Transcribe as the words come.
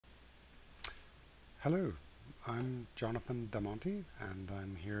Hello, I'm Jonathan Damonte, and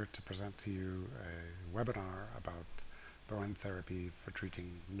I'm here to present to you a webinar about Bowen therapy for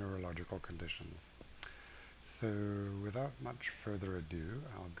treating neurological conditions. So without much further ado,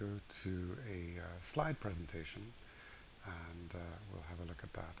 I'll go to a slide presentation, and we'll have a look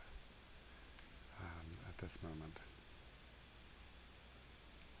at that at this moment.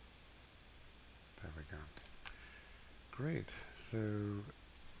 There we go. Great. So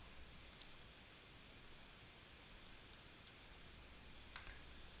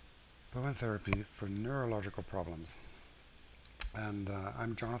Bowen therapy for neurological problems. And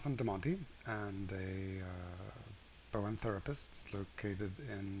I'm Jonathan Damonte, and a Bowen therapist located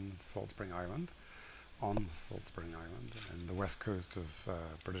in Salt Spring Island, on Salt Spring Island, in the west coast of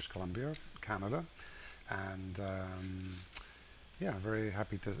British Columbia, Canada. And yeah, very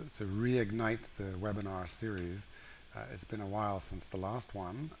happy to reignite the webinar series. It's been a while since the last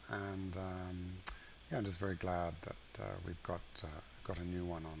one, and yeah, I'm just very glad that we've got a new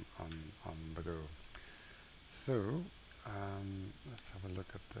one on the go. So let's have a look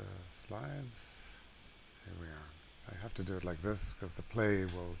at the slides. Here we are. I have to do it like this because the play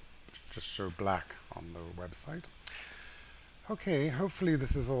will just show black on the website. Okay, hopefully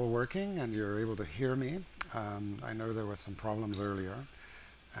this is all working and you're able to hear me. I know there were some problems earlier.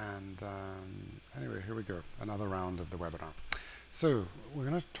 And anyway, here we go, another round of the webinar. So we're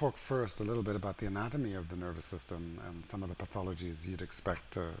going to talk first a little bit about the anatomy of the nervous system and some of the pathologies you'd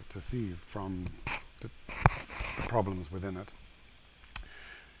expect to see from the problems within it.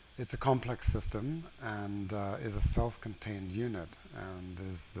 It's a complex system and is a self-contained unit and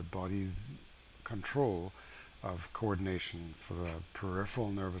is the body's control of coordination for the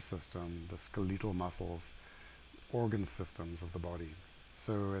peripheral nervous system, the skeletal muscles, organ systems of the body.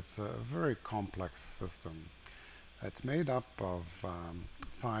 So it's a very complex system. It's made up of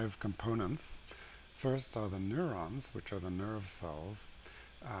 5 components. First are the neurons, which are the nerve cells.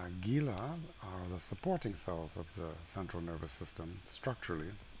 Glia are the supporting cells of the central nervous system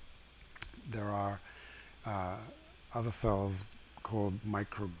structurally. There are other cells called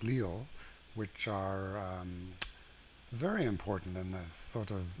microglial, which are very important in this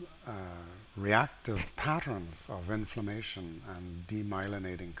sort of reactive patterns of inflammation and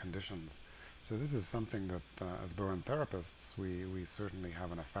demyelinating conditions. So this is something that as Bowen therapists we certainly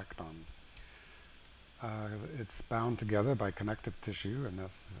have an effect on. It's bound together by connective tissue, and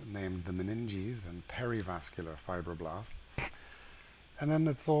that's named the meninges and perivascular fibroblasts. And then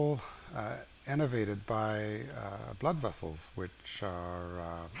it's all innervated by blood vessels, which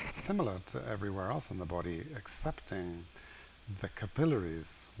are similar to everywhere else in the body, excepting the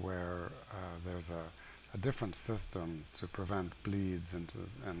capillaries, where there's a different system to prevent bleeds into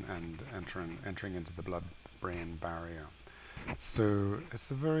and entering into the blood-brain barrier. So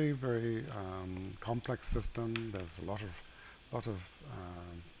it's a very, very complex system. There's a lot of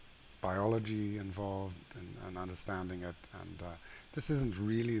biology involved in understanding it, and this isn't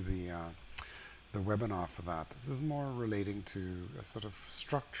really the webinar for that. This is more relating to a sort of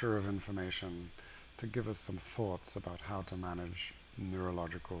structure of information to give us some thoughts about how to manage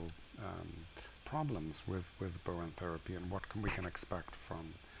neurological problems with Bowen therapy and what we can expect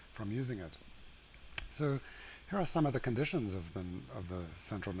from using it. So here are some of the conditions of the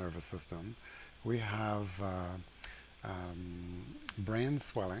central nervous system. We have brain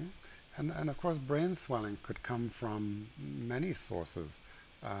swelling, and of course brain swelling could come from many sources.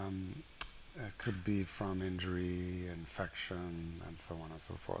 It could be from injury, infection, and so on and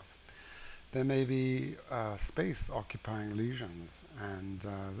so forth. There may be space-occupying lesions, and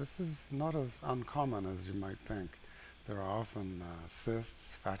this is not as uncommon as you might think. There are often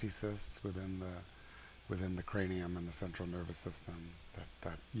cysts, fatty cysts within the cranium and the central nervous system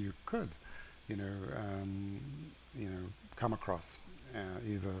that you could, come across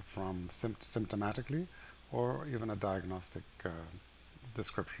either from symptomatically or even a diagnostic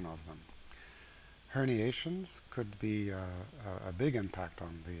description of them. Herniations could be a big impact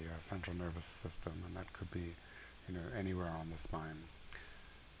on the central nervous system, and that could be, anywhere on the spine.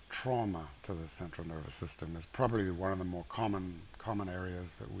 Trauma to the central nervous system is probably one of the more common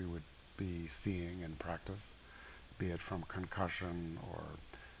areas that we would be seeing in practice, be it from concussion or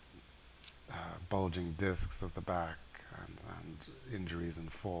bulging discs of the back and injuries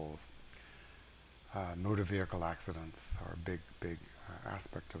and falls. Motor vehicle accidents are a big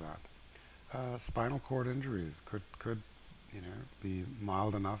aspect to that. Spinal cord injuries could be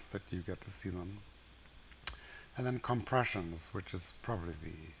mild enough that you get to see them. And then compressions, which is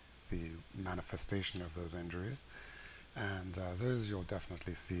probably the manifestation of those injuries. And those you'll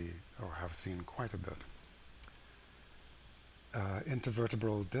definitely see or have seen quite a bit.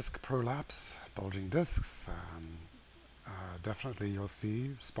 Intervertebral disc prolapse, bulging discs. Definitely you'll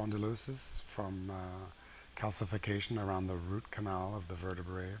see spondylosis from calcification around the root canal of the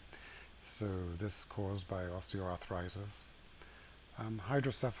vertebrae. So this caused by osteoarthritis.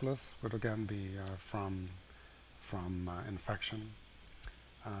 Hydrocephalus would again be from infection.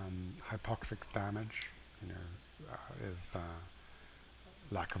 Hypoxic damage, is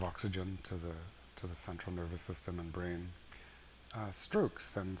lack of oxygen to the central nervous system and brain.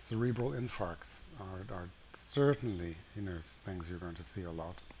 Strokes and cerebral infarcts are certainly things you're going to see a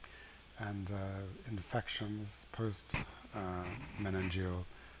lot, and infections, post meningeal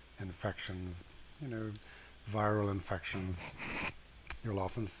infections, viral infections. You'll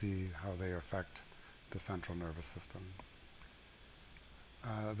often see how they affect the central nervous system.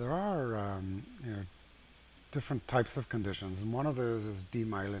 There are different types of conditions, and one of those is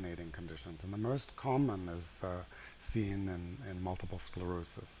demyelinating conditions, and the most common is seen in multiple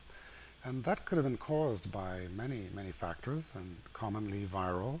sclerosis. And that could have been caused by many factors, and commonly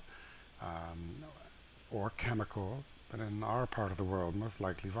viral or chemical, but in our part of the world, most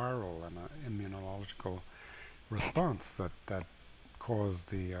likely viral, and an immunological response that caused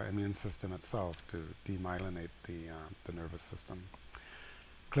the immune system itself to demyelinate the nervous system.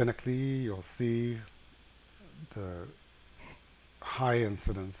 Clinically, you'll see the high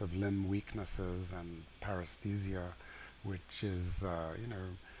incidence of limb weaknesses and paresthesia, which is,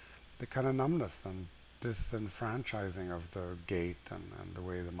 the kind of numbness and disenfranchising of the gait and the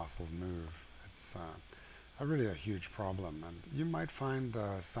way the muscles move. It's really a huge problem, and you might find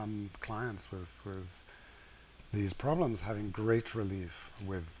some clients with these problems having great relief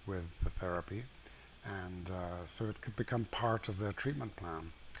with the therapy, and so it could become part of their treatment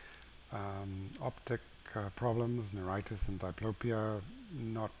plan. Optic problems, neuritis and diplopia,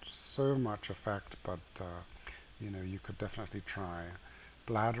 not so much effect, but you could definitely try.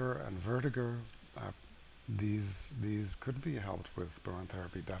 Bladder and vertigo, these could be helped with Bowen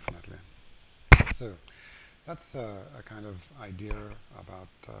therapy, definitely. So that's a kind of idea about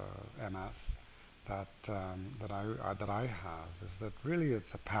MS that I have, is that really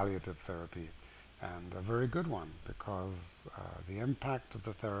it's a palliative therapy, and a very good one, because the impact of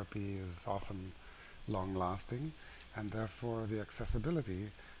the therapy is often long-lasting, and therefore the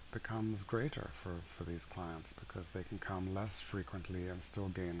accessibility becomes greater for these clients, because they can come less frequently and still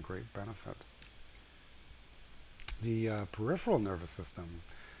gain great benefit. The peripheral nervous system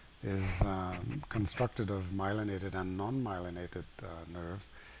is constructed of myelinated and non-myelinated nerves,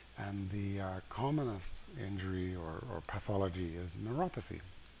 and the commonest injury or pathology is neuropathy.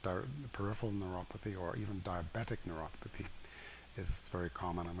 Peripheral neuropathy, or even diabetic neuropathy, is very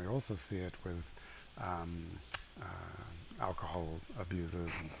common, and we also see it with alcohol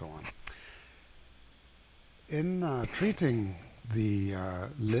abusers and so on. In treating the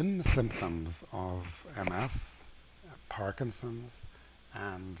limb symptoms of MS, Parkinson's,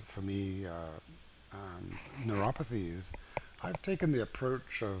 and for me, neuropathies, I've taken the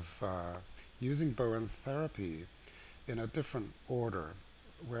approach of using Bowen therapy in a different order,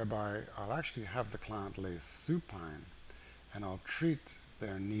 whereby I'll actually have the client lay supine, and I'll treat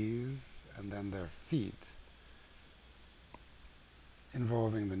their knees and then their feet,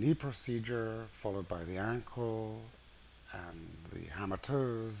 involving the knee procedure, followed by the ankle and the hammer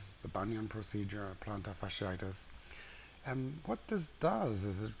toes, the bunion procedure, plantar fasciitis. And what this does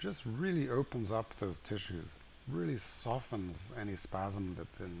is it just really opens up those tissues, really softens any spasm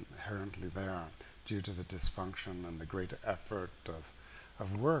that's inherently there due to the dysfunction and the greater effort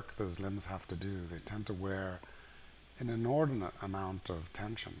of work those limbs have to do. They tend to wear an inordinate amount of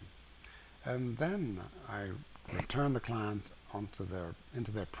tension. And then I return the client into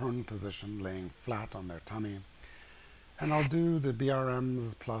their prone position, laying flat on their tummy, and I'll do the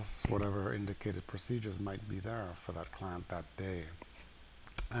BRMs plus whatever indicated procedures might be there for that client that day.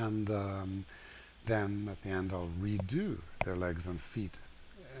 And then at the end I'll redo their legs and feet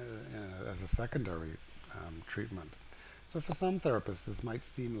as a secondary treatment. So for some therapists this might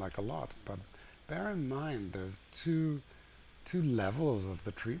seem like a lot, but bear in mind there's two levels of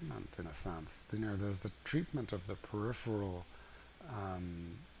the treatment, in a sense. There's the treatment of the peripheral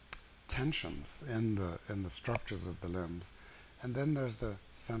tensions in the structures of the limbs, and then there's the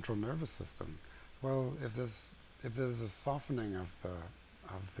central nervous system. Well, if there's a softening of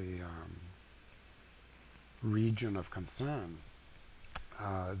the region of concern,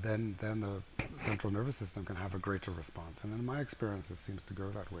 then the central nervous system can have a greater response. And in my experience, it seems to go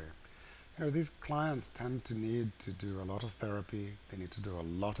that way. These clients tend to need to do a lot of therapy. They need to do a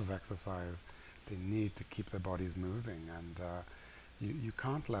lot of exercise. They need to keep their bodies moving, and you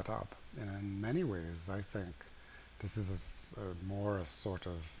can't let up. And in many ways, I think This is more a sort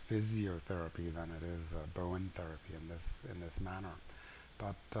of physiotherapy than it is Bowen therapy in this manner.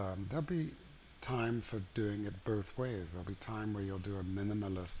 But there'll be time for doing it both ways. There'll be time where you'll do a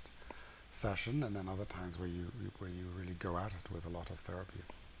minimalist session, and then other times where you really go at it with a lot of therapy.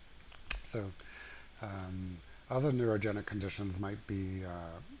 So other neurogenic conditions might be,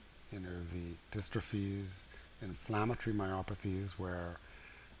 the dystrophies, inflammatory myopathies,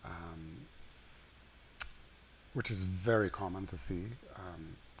 which is very common to see.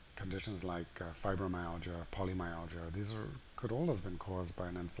 Conditions like fibromyalgia, polymyalgia, could all have been caused by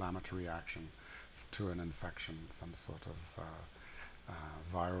an inflammatory reaction to an infection, some sort of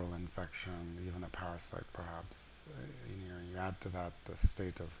viral infection, even a parasite perhaps. You add to that the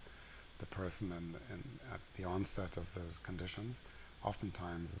state of the person at the onset of those conditions.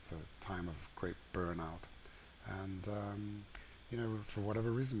 Oftentimes it's a time of great burnout. And, for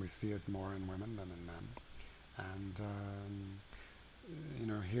whatever reason we see it more in women than in men. And,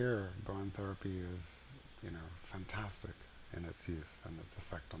 here Bowen therapy is, fantastic in its use and its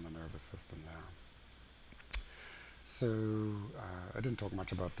effect on the nervous system there. So I didn't talk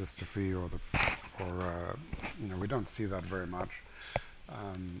much about dystrophy we don't see that very much.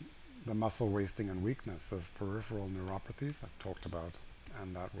 The muscle wasting and weakness of peripheral neuropathies I've talked about,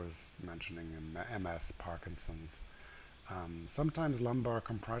 and that was mentioning in MS, Parkinson's. Sometimes lumbar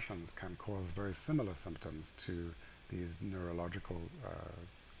compressions can cause very similar symptoms to these neurological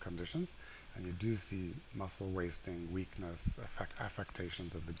conditions, and you do see muscle wasting, weakness,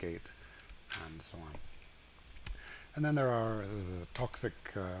 affectations of the gait, and so on. And then there are the toxic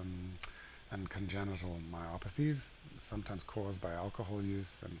and congenital myopathies, sometimes caused by alcohol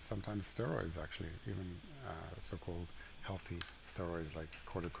use and sometimes steroids, actually, even so-called healthy steroids like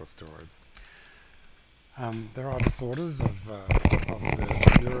corticosteroids. There are disorders of the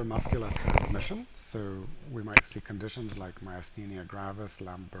neuromuscular transmission, so we might see conditions like myasthenia gravis,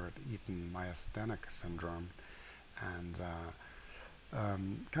 Lambert-Eaton myasthenic syndrome, and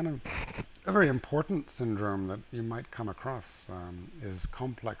kind of a very important syndrome that you might come across is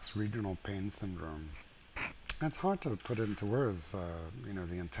complex regional pain syndrome. And it's hard to put into words,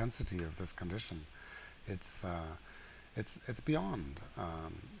 the intensity of this condition. It's beyond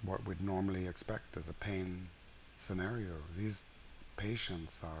what we'd normally expect as a pain scenario. These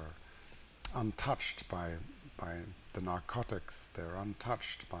patients are untouched by the narcotics. They're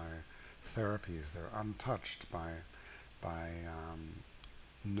untouched by therapies. They're untouched by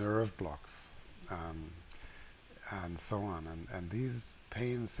nerve blocks and so on. And these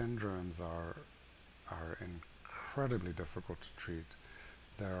pain syndromes are incredibly difficult to treat.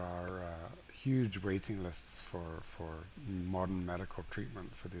 There are huge waiting lists for modern medical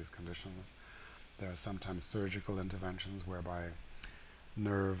treatment for these conditions. There are sometimes surgical interventions whereby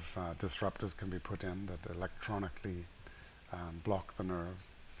nerve disruptors can be put in that electronically block the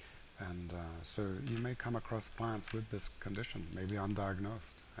nerves. And so you may come across clients with this condition, maybe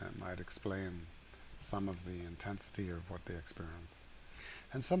undiagnosed, and it might explain some of the intensity of what they experience.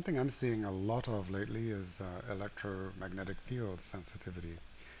 And something I'm seeing a lot of lately is electromagnetic field sensitivity.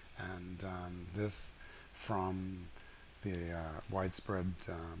 And this from the widespread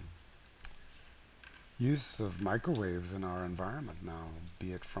use of microwaves in our environment now,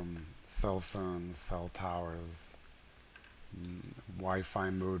 be it from cell phones, cell towers, Wi-Fi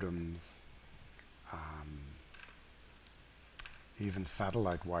modems, even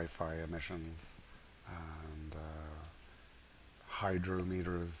satellite Wi-Fi emissions, and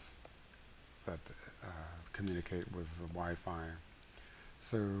hydrometers that communicate with the Wi-Fi.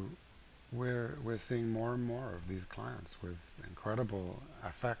 So we're seeing more and more of these clients with incredible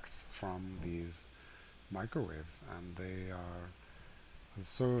effects from these microwaves, and they are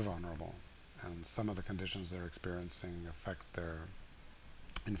so vulnerable. And some of the conditions they're experiencing affect their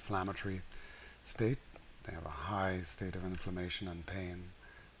inflammatory state. They have a high state of inflammation and pain.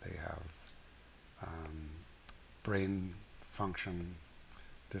 They have brain function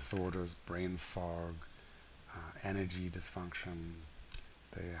disorders, brain fog, energy dysfunction.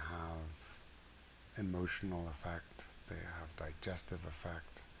 They have emotional effect. They have digestive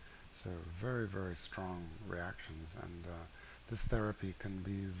effect. So very, very strong reactions. And this therapy can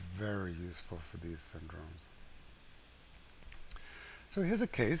be very useful for these syndromes. So here's a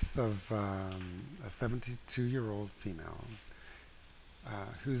case of a 72-year-old female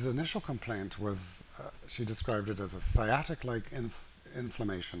whose initial complaint was, she described it as a sciatic-like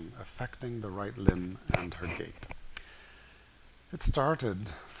inflammation affecting the right limb and her gait. It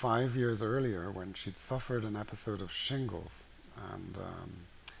started 5 years earlier when she'd suffered an episode of shingles, and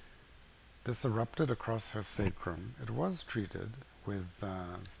this erupted across her sacrum. It was treated with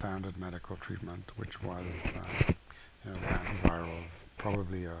standard medical treatment, which was you know, the antivirals,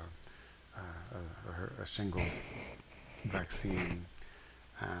 probably a shingles vaccine,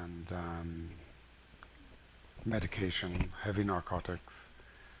 and medication, heavy narcotics,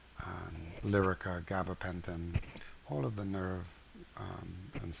 Lyrica, gabapentin, all of the nerve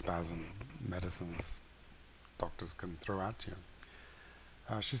and spasm medicines doctors can throw at you.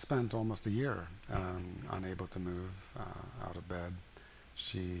 She spent almost a year unable to move out of bed.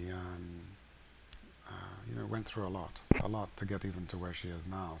 She, went through a lot to get even to where she is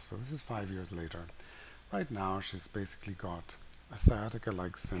now. So this is 5 years later. Right now, she's basically got a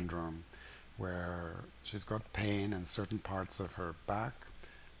sciatica-like syndrome where she's got pain in certain parts of her back,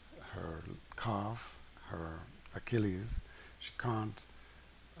 her calf, her Achilles. She can't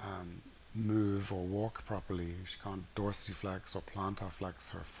move or walk properly. She can't dorsiflex or plantarflex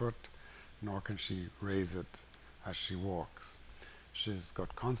her foot, nor can she raise it as she walks. She's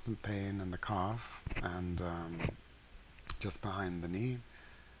got constant pain in the calf and just behind the knee,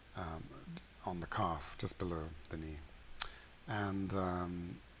 on the calf, just below the knee. And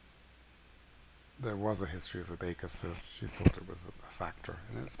there was a history of a Baker cyst. She thought it was a factor,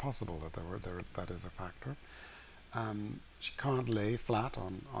 and it's possible that that is a factor. She can't lay flat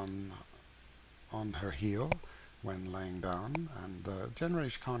on her heel when laying down, and generally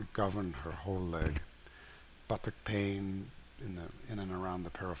she can't govern her whole leg. Buttock pain in and around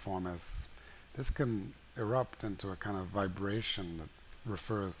the piriformis. This can erupt into a kind of vibration that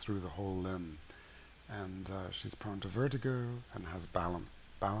refers through the whole limb, and she's prone to vertigo and has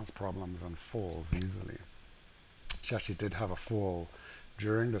balance problems and falls easily. She actually did have a fall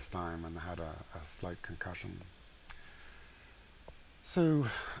during this time and had a slight concussion. So,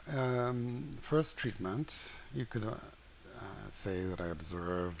 first treatment, you could say that I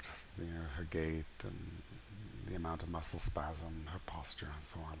observed her gait and the amount of muscle spasm, her posture, and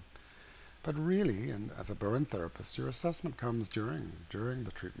so on. But really, and as a Bowen therapist, your assessment comes during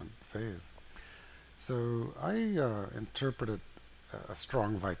the treatment phase. So I interpreted a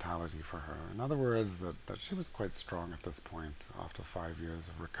strong vitality for her. In other words, that she was quite strong at this point after 5 years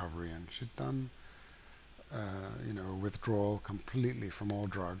of recovery, and she'd done withdrawal completely from all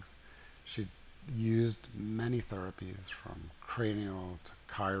drugs. She'd used many therapies, from cranial to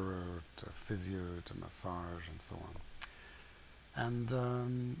chiro to physio to massage and so on. And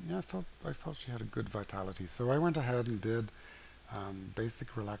I felt she had a good vitality. So I went ahead and did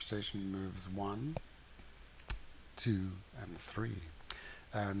basic relaxation moves 1, 2, and 3.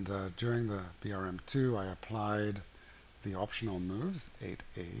 And during the BRM2, I applied the optional moves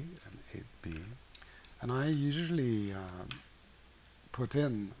 8A and 8B. And I usually put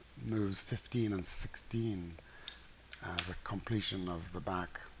in moves 15 and 16 as a completion of the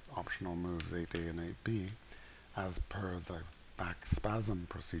back optional moves 8A and 8B as per the back spasm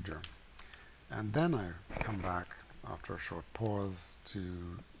procedure. And then I come back after a short pause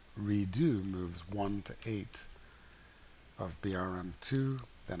to redo moves 1 to 8 of BRM2,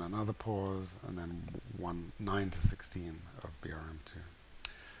 then another pause, and then 9 to 16 of BRM2.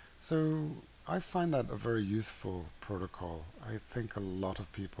 So I find that a very useful protocol. I think a lot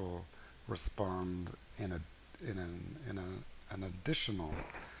of people respond in an additional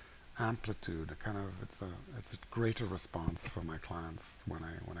amplitude. It's a greater response for my clients when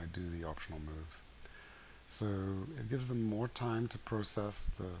I do the optional moves. So it gives them more time to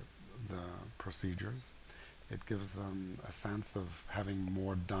process the procedures. It gives them a sense of having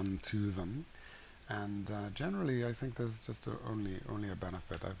more done to them. And generally, I think there's just only a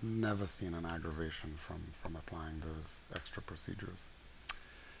benefit. I've never seen an aggravation from applying those extra procedures.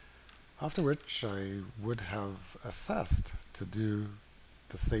 After which, I would have assessed to do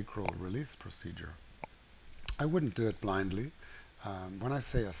the sacral release procedure. I wouldn't do it blindly. When I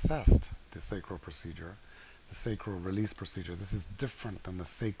say assessed the sacral procedure, the sacral release procedure, this is different than the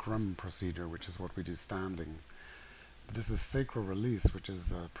sacrum procedure, which is what we do standing. This is sacral release, which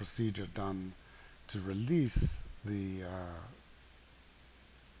is a procedure done to release the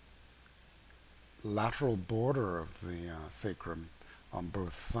lateral border of the sacrum on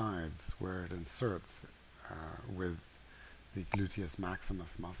both sides, where it inserts with the gluteus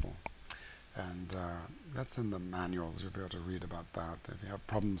maximus muscle. And that's in the manuals. You'll be able to read about that. If you have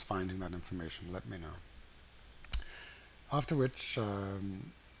problems finding that information, let me know. After which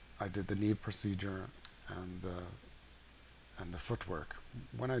I did the knee procedure and the footwork.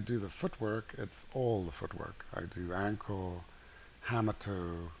 When I do the footwork, it's all the footwork. I do ankle, hammer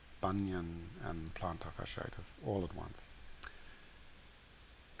toe, bunion, and plantar fasciitis all at once.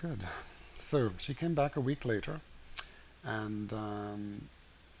 Good. So she came back a week later and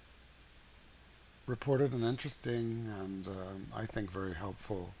reported an interesting and I think very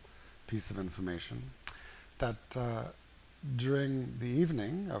helpful piece of information, that during the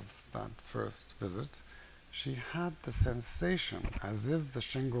evening of that first visit, she had the sensation as if the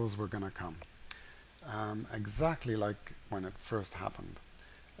shingles were going to come, exactly like when it first happened.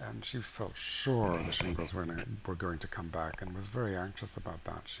 And she felt sure the shingles were going to come back and was very anxious about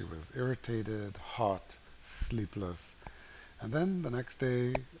that. She was irritated, hot, sleepless. And then the next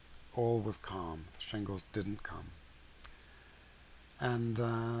day, all was calm. The shingles didn't come. And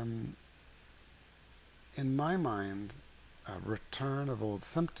in my mind, a return of old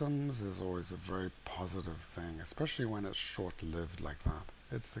symptoms is always a very positive thing, especially when it's short-lived like that.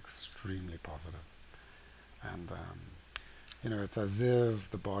 It's extremely positive. And it's as if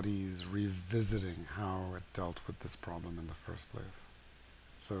the body's revisiting how it dealt with this problem in the first place.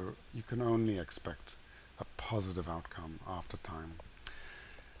 So you can only expect a positive outcome after time.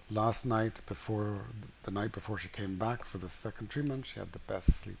 The night before she came back for the second treatment, she had the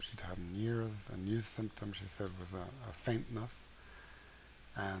best sleep she'd had in years. A new symptom, she said, was a faintness.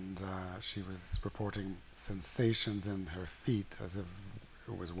 And she was reporting sensations in her feet as if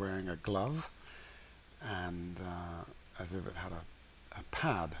it was wearing a glove, and as if it had a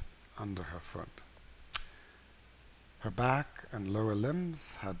pad under her foot. Her back and lower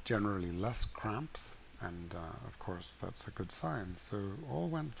limbs had generally less cramps, and of course that's a good sign. So all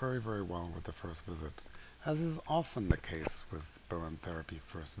went very, very well with the first visit, as is often the case with Bowen therapy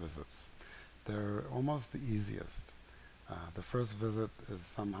first visits. They're almost the easiest. The first visit is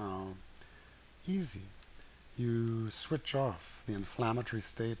somehow easy. You switch off the inflammatory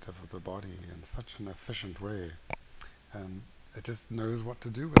state of the body in such an efficient way, and it just knows what to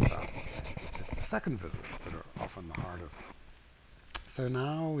do with that. It's the second visits that are often the hardest. So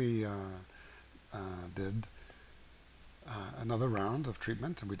now we did another round of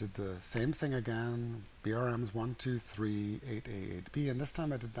treatment, and we did the same thing again, BRMs 1, 2, 3, 8A, 8B, and this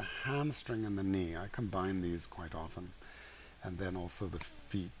time I did the hamstring and the knee. I combine these quite often, and then also the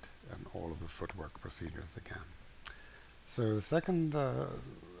feet and all of the footwork procedures again. So the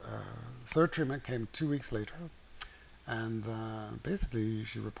third treatment came 2 weeks later, and basically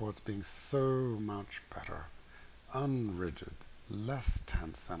she reports being so much better, unrigid, less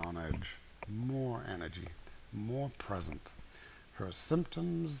tense and on edge, more energy, more present. Her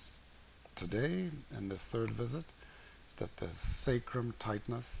symptoms today in this third visit is that there's sacrum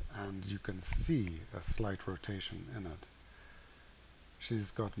tightness, and you can see a slight rotation in it.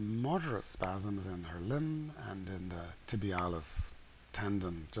 She's got moderate spasms in her limb and in the tibialis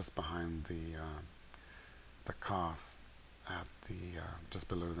tendon just behind the calf at just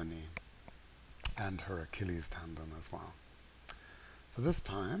below the knee, and her Achilles tendon as well. So this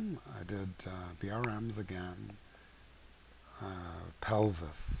time I did BRMs again,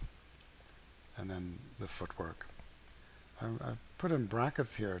 pelvis, and then the footwork. I've put in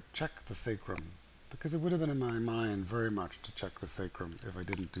brackets here, check the sacrum, because it would have been in my mind very much to check the sacrum if I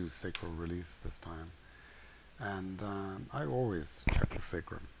didn't do sacral release this time. And I always check the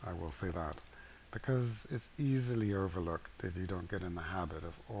sacrum, I will say that, because it's easily overlooked if you don't get in the habit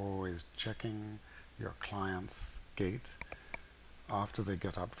of always checking your client's gait after they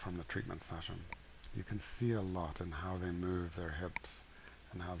get up from the treatment session. You can see a lot in how they move their hips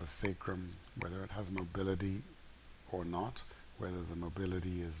and how the sacrum, whether it has mobility or not, whether the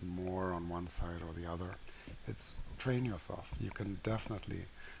mobility is more on one side or the other. It's train yourself. You can definitely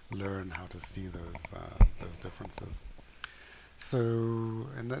learn how to see those differences. So,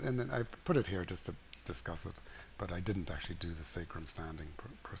 and then I put it here just to discuss it, but I didn't actually do the sacrum standing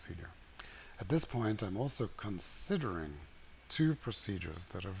procedure. At this point, I'm also considering 2 procedures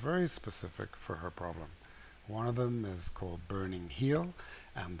that are very specific for her problem. One of them is called burning heel,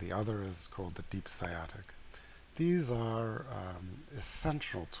 and the other is called the deep sciatic. These are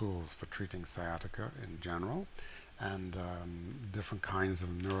essential tools for treating sciatica in general, and different kinds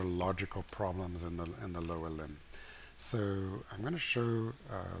of neurological problems in the lower limb. So I'm going to show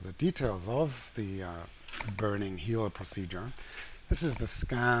the details of the burning heel procedure. This is the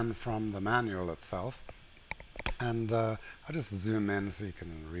scan from the manual itself, and I'll just zoom in so you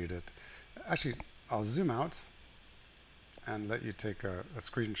can read it. Actually, I'll zoom out and let you take a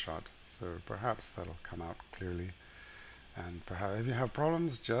screenshot, so perhaps that'll come out clearly. And perhaps if you have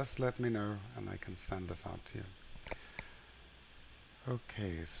problems, just let me know and I can send this out to you.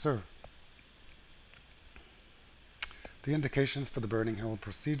 Okay, so the indications for the burning heel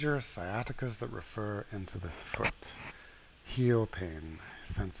procedure: sciaticas that refer into the foot, heel pain,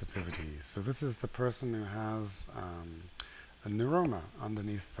 sensitivity. So this is the person who has a neuroma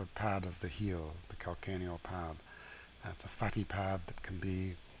underneath the pad of the heel, the calcaneal pad. It's a fatty pad that can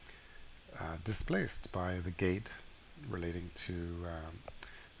be displaced by the gait relating to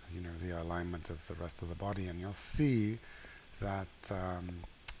the alignment of the rest of the body, and you'll see that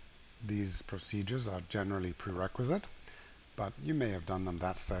these procedures are generally prerequisite, but you may have done them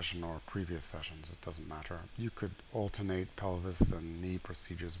that session or previous sessions. It doesn't matter. You could alternate pelvis and knee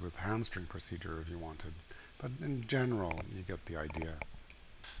procedures with hamstring procedure if you wanted, but in general, you get the idea.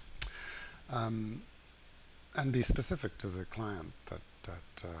 And be specific to the client that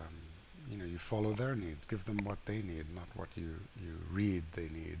you follow their needs. Give them what they need, not what you read they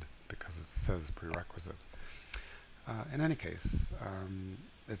need, because it says prerequisite. In any case,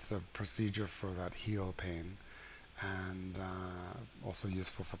 it's a procedure for that heel pain, and also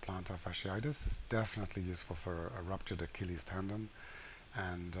useful for plantar fasciitis. It's definitely useful for a ruptured Achilles tendon,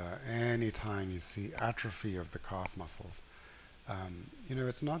 and anytime you see atrophy of the calf muscles,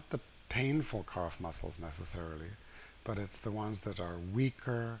 it's not the painful calf muscles necessarily, but it's the ones that are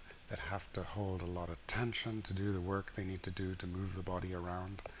weaker, that have to hold a lot of tension to do the work they need to do to move the body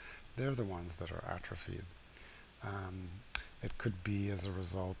around. They're the ones that are atrophied. It could be as a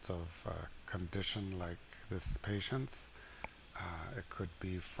result of a condition like this patient's. It could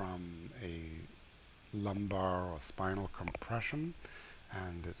be from a lumbar or spinal compression,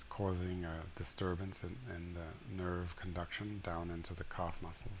 and it's causing a disturbance in the nerve conduction down into the calf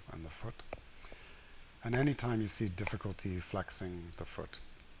muscles and the foot. And anytime you see difficulty flexing the foot,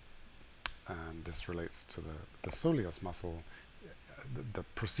 and this relates to the soleus muscle, the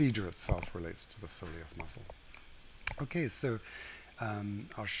procedure itself relates to the soleus muscle. Okay, so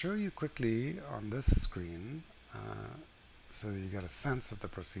I'll show you quickly on this screen so that you get a sense of the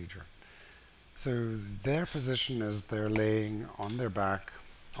procedure. So their position is they're laying on their back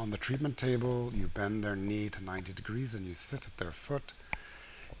on the treatment table. You bend their knee to 90 degrees and you sit at their foot.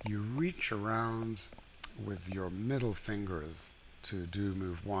 You reach around with your middle fingers to do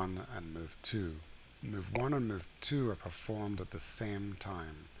move 1 and move 2. Move 1 and move 2 are performed at the same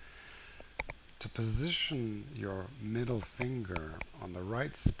time. To position your middle finger on the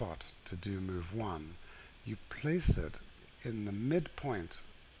right spot to do move 1, you place it in the midpoint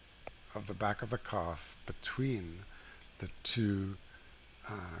of the back of the calf between the two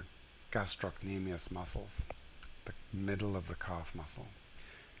gastrocnemius muscles, the middle of the calf muscle.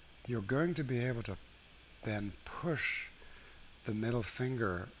 You're going to be able to then push the middle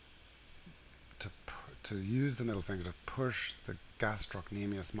finger to use the middle finger to push the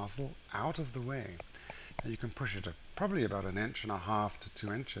gastrocnemius muscle out of the way. And you can push it probably about 1.5 inches to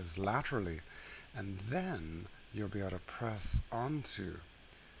 2 inches laterally, and then you'll be able to press onto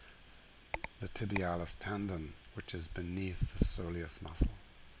the tibialis tendon, which is beneath the soleus muscle.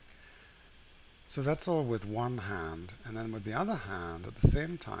 So that's all with one hand, and then with the other hand, at the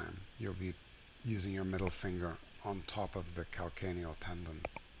same time, you'll be using your middle finger on top of the calcaneal tendon.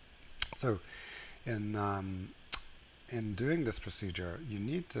 So in doing this procedure, you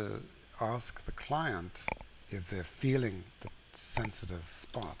need to ask the client if they're feeling the sensitive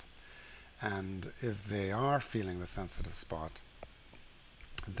spot. And if they are feeling the sensitive spot,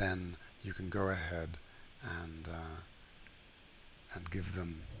 then you can go ahead and give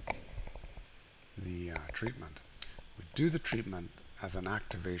them the treatment. We do the treatment as an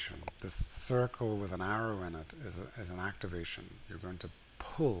activation. This circle with an arrow in it is an activation. You're going to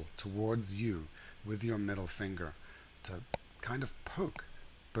pull towards you with your middle finger to kind of poke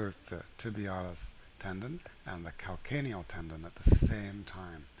both the tibialis tendon and the calcaneal tendon at the same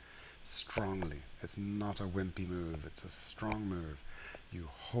time, strongly. It's not a wimpy move, it's a strong move. You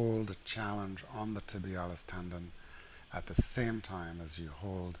hold a challenge on the tibialis tendon at the same time as you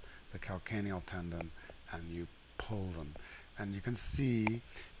hold the calcaneal tendon, and you pull them. And you can see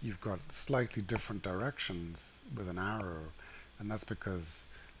you've got slightly different directions with an arrow, and that's because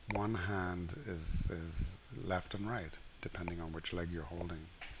one hand is left and right, depending on which leg you're holding.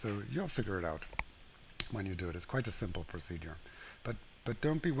 So you'll figure it out when you do it. It's quite a simple procedure. But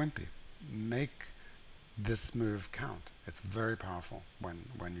don't be wimpy. Make this move count. It's very powerful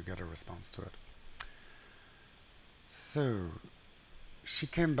when you get a response to it. So she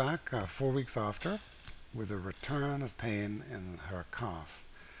came back 4 weeks after with a return of pain in her calf,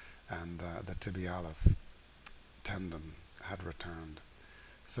 and the tibialis tendon had returned.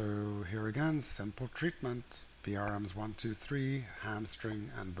 So here again, simple treatment. BRMs 1, 2, 3,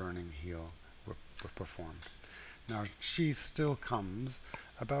 hamstring and burning heel were performed. Now she still comes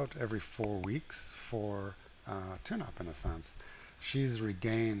about every 4 weeks for tune-up in a sense. She's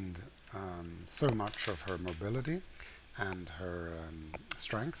regained so much of her mobility and her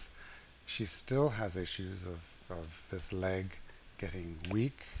strength. She still has issues of this leg getting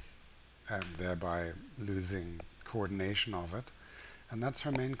weak and thereby losing coordination of it. And that's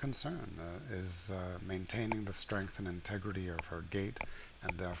her main concern, is maintaining the strength and integrity of her gait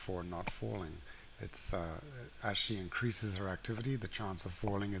and therefore not falling. It's as she increases her activity, the chance of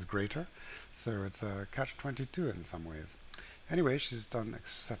falling is greater. So it's a catch-22 in some ways. Anyway, she's done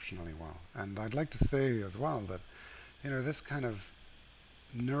exceptionally well. And I'd like to say as well that, this kind of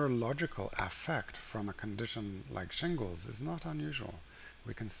neurological effect from a condition like shingles is not unusual.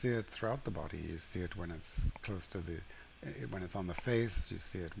 We can see it throughout the body. You see it when it's close to when it's on the face. You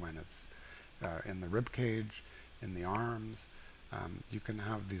see it when it's in the rib cage, in the arms. You can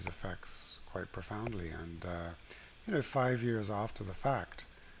have these effects quite profoundly. And 5 years after the fact,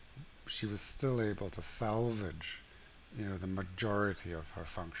 she was still able to salvage, the majority of her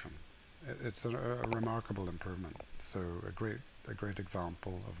function. It's a remarkable improvement. So a great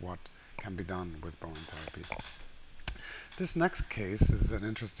example of what can be done with Bowen therapy. This next case is an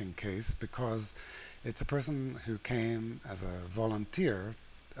interesting case because it's a person who came as a volunteer,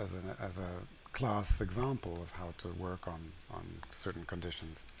 as a class example of how to work on certain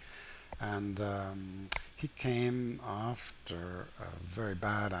conditions. And he came after a very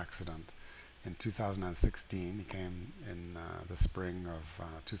bad accident in 2016. He came in the spring of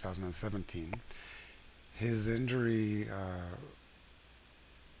 2017. His injury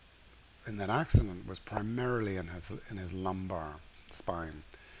in that accident was primarily in his lumbar spine.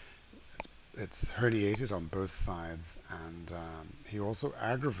 It's herniated on both sides, and he also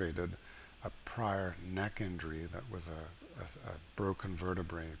aggravated a prior neck injury that was a broken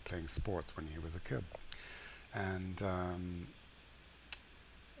vertebrae playing sports when he was a kid. And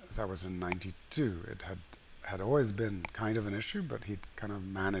that was in '92. It had always been kind of an issue, but he'd kind of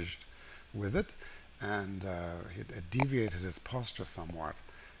managed with it, and it deviated his posture somewhat.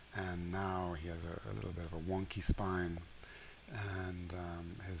 And now he has a little bit of a wonky spine, and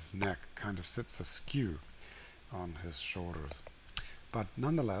his neck kind of sits askew on his shoulders. But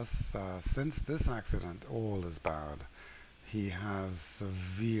nonetheless, since this accident, all is bad. He has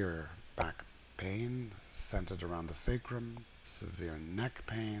severe back pain centered around the sacrum, severe neck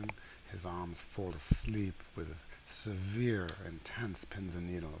pain. His arms fall asleep with severe, intense pins and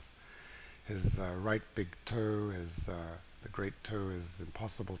needles. His right big toe, the great toe, is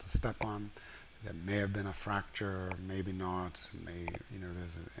impossible to step on. There may have been a fracture, maybe not.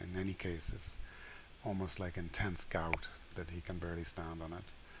 There's, in any case, it's almost like intense gout that he can barely stand on it.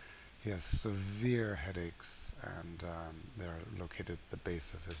 He has severe headaches, and they're located at the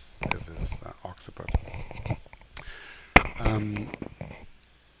base of his occiput.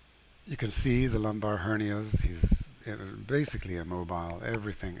 You can see the lumbar hernias. He's basically immobile.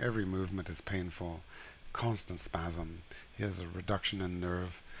 Every movement is painful, constant spasm. He has a reduction in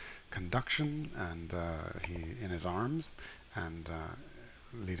nerve conduction, and in his arms, and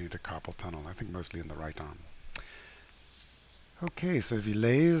leading to carpal tunnel. I think mostly in the right arm. Okay, so if he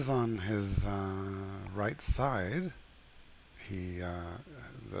lays on his right side, the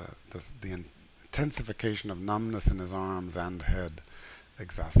intensification of numbness in his arms and head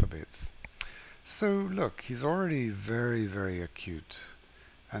exacerbates. So look, he's already very, very acute.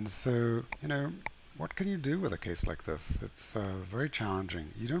 And so, what can you do with a case like this? It's very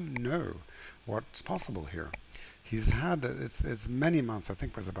challenging. You don't know what's possible here. He's had, it's many months, I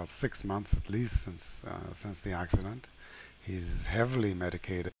think it was about 6 months at least since the accident. He's heavily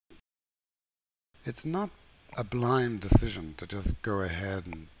medicated. It's not a blind decision to just go ahead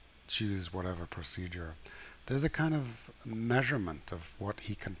and choose whatever procedure. There's a kind of measurement of what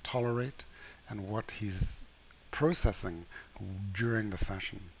he can tolerate and what he's processing during the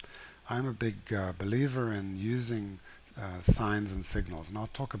session. I'm a big believer in using signs and signals, and I'll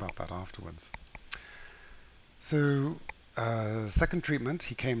talk about that afterwards. So, second treatment,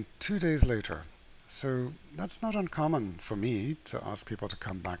 he came 2 days later. So that's not uncommon for me to ask people to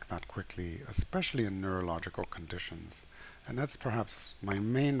come back that quickly, especially in neurological conditions. And that's perhaps my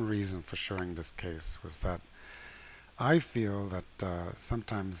main reason for showing this case, was that I feel that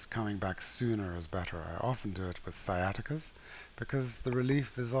sometimes coming back sooner is better. I often do it with sciaticas, because the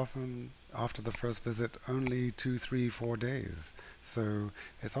relief is often, after the first visit, only 2, 3, 4 days. So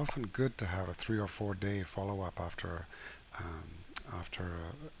it's often good to have a 3 or 4 day follow-up after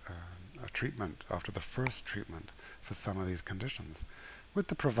a treatment, after the first treatment for some of these conditions, with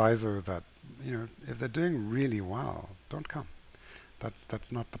the proviso that, if they're doing really well, don't come.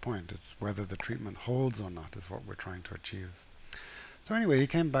 That's not the point. It's whether the treatment holds or not is what we're trying to achieve. So anyway, he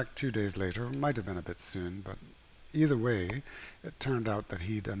came back 2 days later. It might have been a bit soon, but either way, it turned out that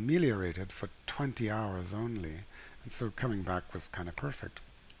he'd ameliorated for 20 hours only, and so coming back was kind of perfect.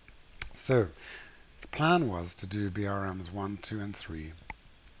 So the plan was to do BRMs 1, 2, and 3,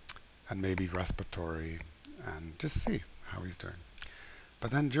 and maybe respiratory, and just see how he's doing.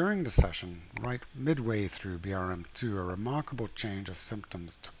 But then during the session, right midway through BRM2, a remarkable change of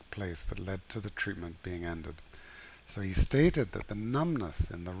symptoms took place that led to the treatment being ended. So he stated that the numbness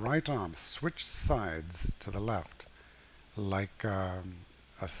in the right arm switched sides to the left, like a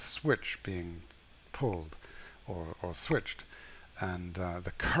switch being pulled or switched, and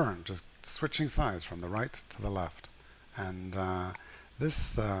the current just switching sides from the right to the left. And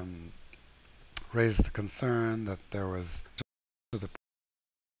this raised the concern that there was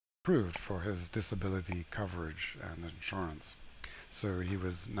approved for his disability coverage and insurance. So he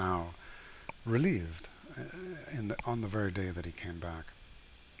was now relieved on the very day that he came back.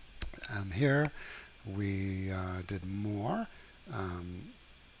 And here we did more,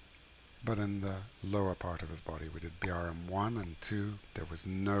 but in the lower part of his body. We did BRM 1 and 2. There was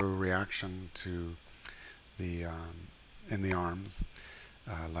no reaction to the in the arms,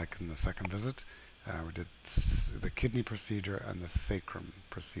 like in the second visit. We did the kidney procedure and the sacrum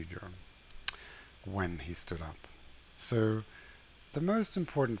procedure when he stood up. So the most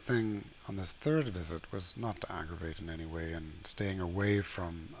important thing on this third visit was not to aggravate in any way and staying away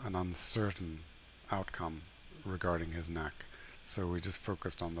from an uncertain outcome regarding his neck. So we just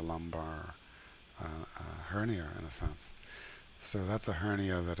focused on the lumbar hernia in a sense. So that's a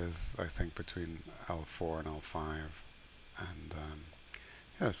hernia that is, I think, between L4 and L5, and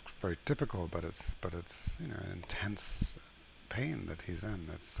yeah, it's very typical, but it's intense pain that he's in.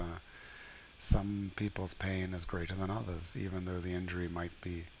 It's some people's pain is greater than others, even though the injury might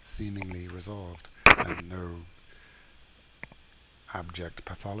be seemingly resolved and no abject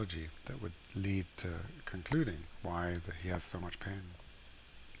pathology that would lead to concluding why he has so much pain.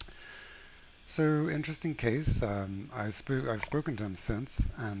 So interesting case. I've spoken to him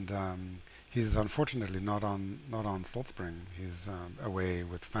since, and he's unfortunately not on Salt Spring. He's away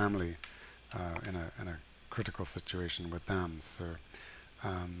with family in a critical situation with them. So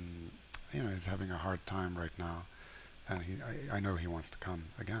he's having a hard time right now, and I know he wants to come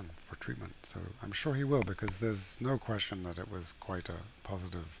again for treatment. So I'm sure he will, because there's no question that it was quite a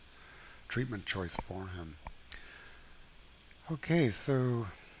positive treatment choice for him. Okay, so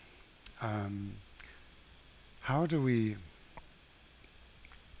how do we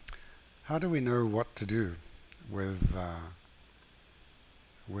know what to do with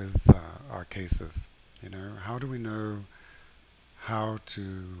our cases? How do we know how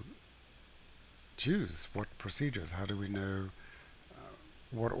to choose what procedures? How do we know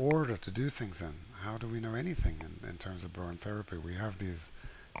what order to do things in? How do we know anything in terms of Bowen therapy? We have these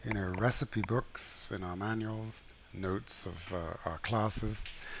recipe books in our manuals, notes of our classes,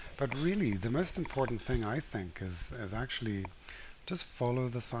 but really the most important thing, I think, is actually just follow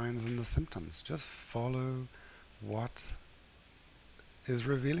the signs and the symptoms. Just follow what is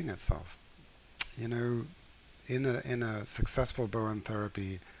revealing itself. In a successful Bowen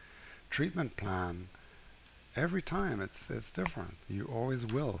therapy treatment plan, every time it's different. You always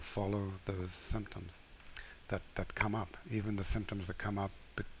will follow those symptoms that come up, even the symptoms that come up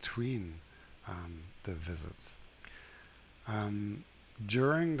between the visits.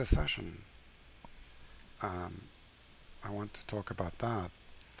 During the session, I want to talk about that.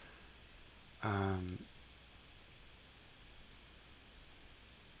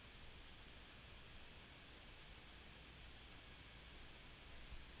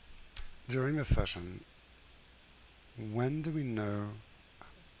 During the session, when do we know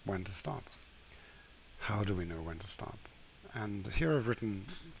when to stop? How do we know when to stop? And here I've written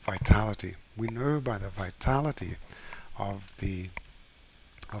vitality. We know by the vitality of the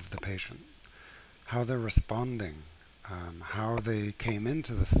patient, how they're responding, how they came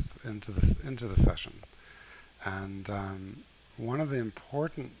into the session. And one of the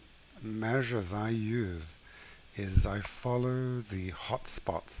important measures I use is I follow the hot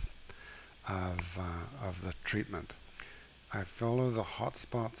spots of the treatment. I follow the hot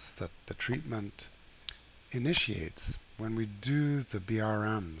spots that the treatment initiates when we do the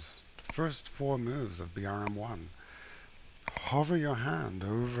BRMs, the first 4 moves of BRM 1. Hover your hand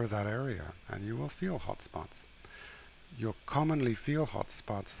over that area and you will feel hot spots. You'll commonly feel hot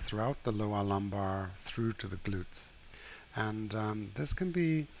spots throughout the lower lumbar through to the glutes. And this can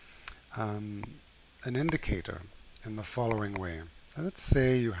be an indicator in the following way. Let's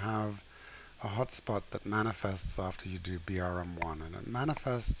say you have a hot spot that manifests after you do BRM 1, and it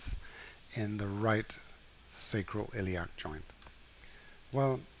manifests in the right sacral iliac joint.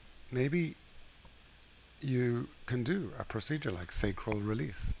 Well, maybe you can do a procedure like sacral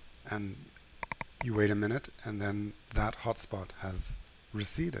release, and you wait a minute and then that hot spot has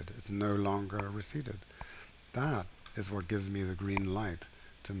receded. It's no longer receded. That is what gives me the green light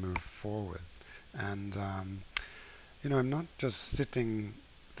to move forward. And I'm not just sitting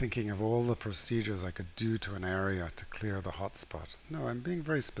thinking of all the procedures I could do to an area to clear the hotspot. No, I'm being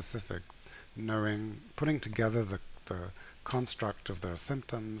very specific, putting together the construct of their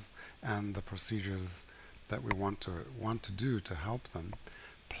symptoms and the procedures that we want to do to help them,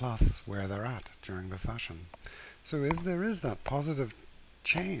 plus where they're at during the session. So if there is that positive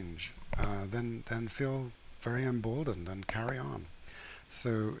change, then feel very emboldened and carry on.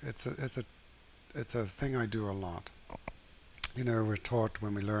 So it's a thing I do a lot. We're taught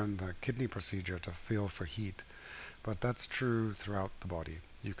when we learn the kidney procedure to feel for heat, but that's true throughout the body.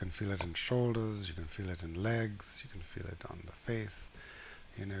 You can feel it in shoulders, you can feel it in legs, you can feel it on the face.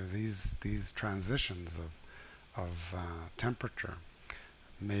 These transitions of temperature,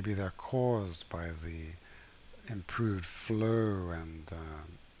 maybe they're caused by the improved flow and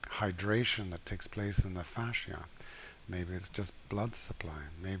hydration that takes place in the fascia. Maybe it's just blood supply.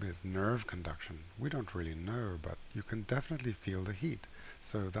 Maybe it's nerve conduction. We don't really know, but you can definitely feel the heat.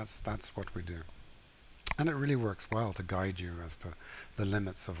 So that's what we do. And it really works well to guide you as to the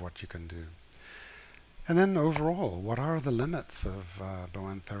limits of what you can do. And then overall, what are the limits of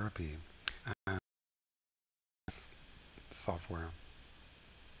Bowen therapy and software?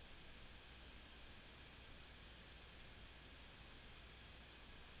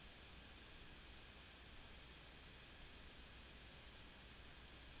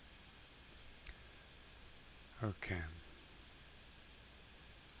 Okay.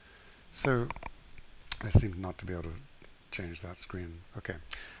 So I seem not to be able to change that screen. Okay.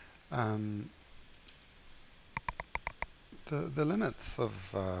 Um, the limits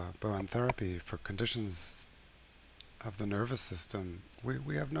of Bowen therapy for conditions of the nervous system,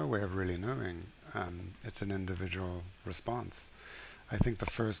 we have no way of really knowing. It's an individual response. I think the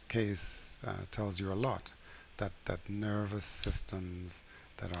first case tells you a lot, that nervous systems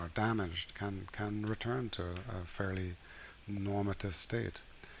that are damaged can return to a fairly normative state.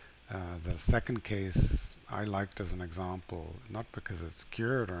 The second case I liked as an example, not because it's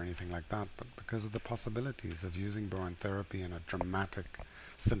cured or anything like that, but because of the possibilities of using Bowen therapy in a dramatic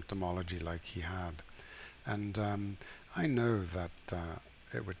symptomology like he had. And I know that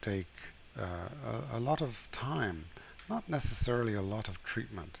it would take a lot of time, not necessarily a lot of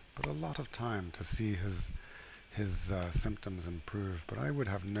treatment, but a lot of time to see his symptoms improve. But I would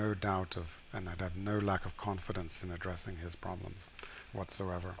have no doubt and I'd have no lack of confidence in addressing his problems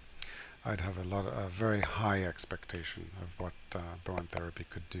whatsoever. I'd have a very high expectation of what Bowen therapy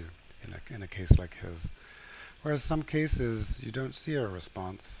could do in a case like his. Whereas some cases you don't see a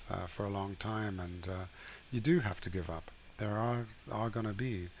response for a long time, and you do have to give up. There are going to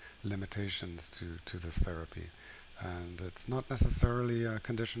be limitations to this therapy, and it's not necessarily a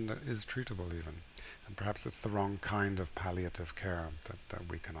condition that is treatable even. And perhaps it's the wrong kind of palliative care that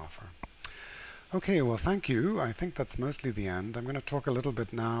we can offer. Okay, well, thank you. I think that's mostly the end. I'm going to talk a little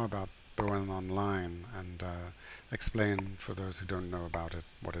bit now about Bowen Online and explain for those who don't know about it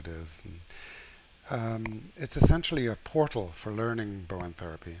what it is. It's essentially a portal for learning Bowen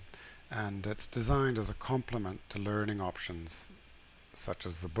therapy, and it's designed as a complement to learning options such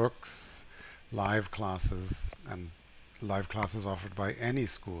as the books, live classes, and live classes offered by any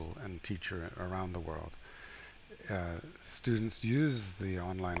school and teacher around the world. Students use the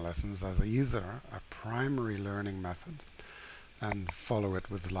online lessons as either a primary learning method and follow it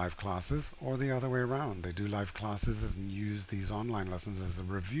with live classes, or the other way around. They do live classes and use these online lessons as a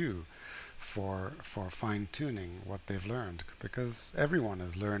review for fine-tuning what they've learned, because everyone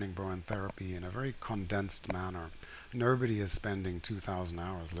is learning Bowen therapy in a very condensed manner. Nobody is spending 2,000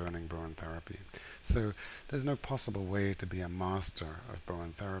 hours learning Bowen therapy. So there's no possible way to be a master of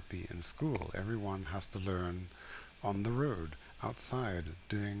Bowen therapy in school. Everyone has to learn on the road, outside,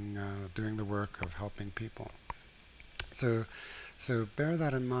 doing the work of helping people. So bear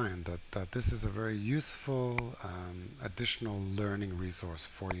that in mind, that this is a very useful additional learning resource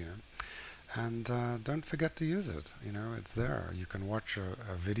for you. And don't forget to use it. It's there. You can watch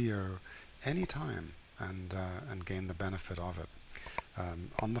a video anytime and gain the benefit of it.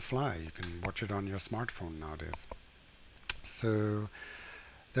 On the fly, you can watch it on your smartphone nowadays. So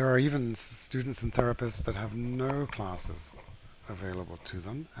there are even students and therapists that have no classes available to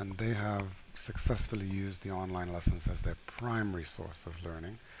them, and they have successfully used the online lessons as their primary source of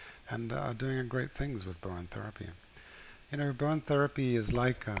learning, and are doing great things with Bowen therapy. Bowen therapy is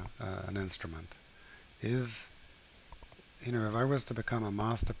like an instrument. If I was to become a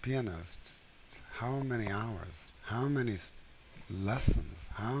master pianist, how many hours, how many lessons,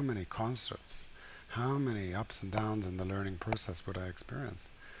 how many concerts, how many ups and downs in the learning process would I experience?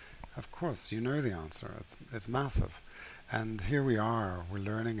 Of course, you know the answer. It's massive. And here we are, we're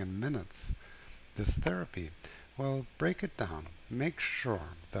learning in minutes this therapy. Well, break it down. Make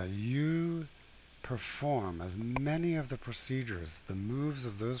sure that you perform as many of the procedures, the moves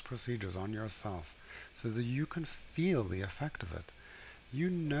of those procedures on yourself so that you can feel the effect of it. You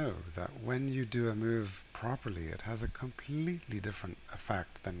know that when you do a move properly, it has a completely different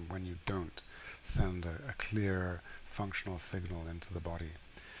effect than when you don't send a clear functional signal into the body.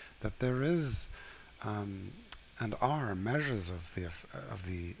 That there is and are measures of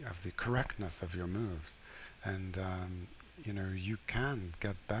the correctness of your moves, and you can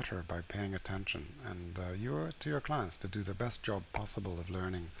get better by paying attention, and you owe it to your clients to do the best job possible of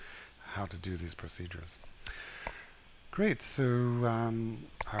learning how to do these procedures. Great. So,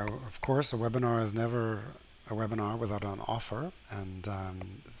 of course, a webinar is never a webinar without an offer. And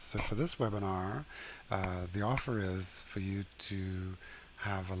so for this webinar, the offer is for you to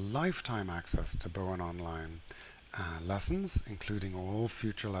have a lifetime access to Bowen Online lessons, including all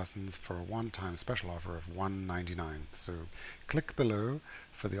future lessons for a one-time special offer of $199. So click below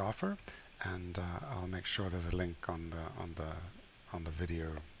for the offer, and I'll make sure there's a link on the video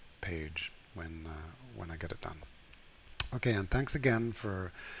page when I get it done. Okay, and thanks again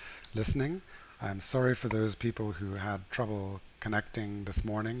for listening. I'm sorry for those people who had trouble connecting this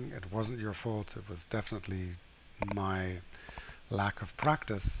morning. It wasn't your fault. It was definitely my lack of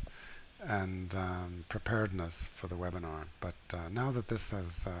practice and preparedness for the webinar. But now that this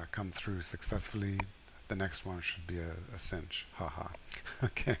has come through successfully, the next one should be a cinch. Haha.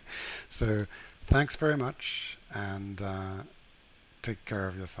 Okay, so thanks very much, and take care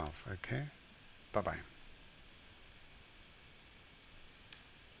of yourselves. Okay, bye-bye.